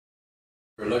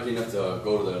We were lucky enough to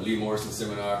go to the Lee Morrison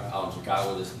seminar out in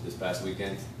Chicago this past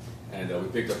weekend, and we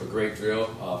picked up a great drill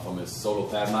from his solo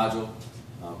pad module.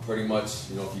 Pretty much,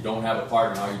 you know, if you don't have a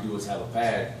partner, all you do is have a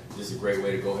pad. This is a great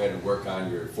way to go ahead and work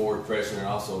on your forward pressure and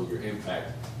also your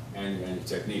impact and your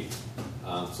technique.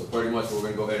 So pretty much what we're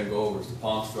going to go ahead and go over is the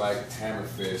palm strike, hammer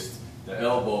fist, the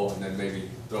elbow, and then maybe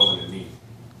throw in the knee.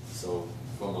 So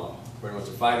from pretty much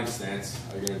a fighting stance,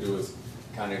 all you're going to do is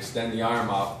kind of extend the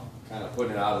arm out, kind of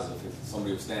putting it out as if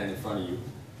somebody was standing in front of you.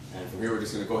 And from here we're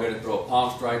just going to go ahead and throw a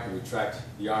palm strike and retract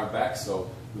the arm back. So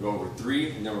we go over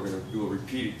 3, and then we're going to do a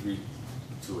repeated 3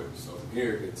 to it. So from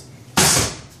here it's,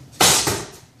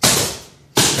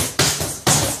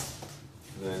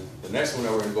 and then the next one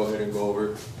that we're going to go ahead and go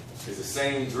over is the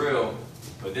same drill,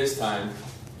 but this time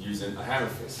using a hammer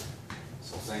fist.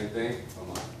 So same thing, from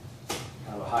a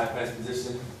kind of a high fence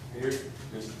position here.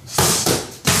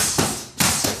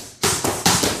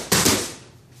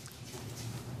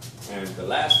 And the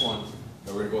last one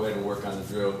that we're going to go ahead and work on the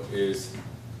drill is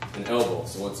an elbow.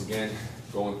 So once again,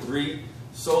 going 3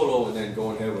 solo and then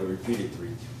going ahead with a repeated 3.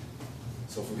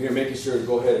 So from here, making sure to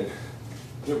go ahead and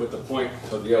hit with the point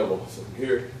of the elbow. So from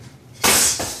here,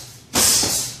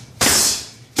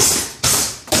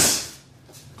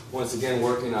 once again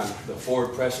working on the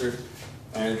forward pressure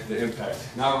and the impact.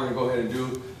 Now we're going to go ahead and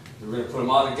we're going to put them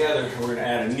all together and we're going to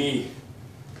add a knee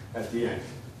at the end.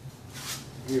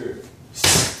 Here.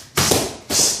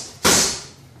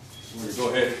 We're going to go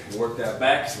ahead and work that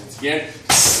back. So once again,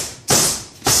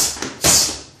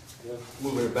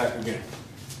 moving it back again.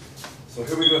 So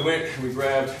here we went, we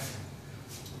grabbed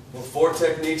 4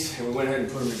 techniques and we went ahead and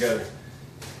put them together.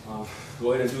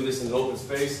 Go ahead and do this in an open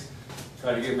space.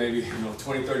 Try to get maybe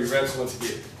 20, 30 reps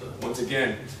once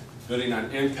again, building on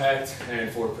impact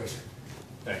and forward pressure.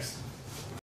 Thanks.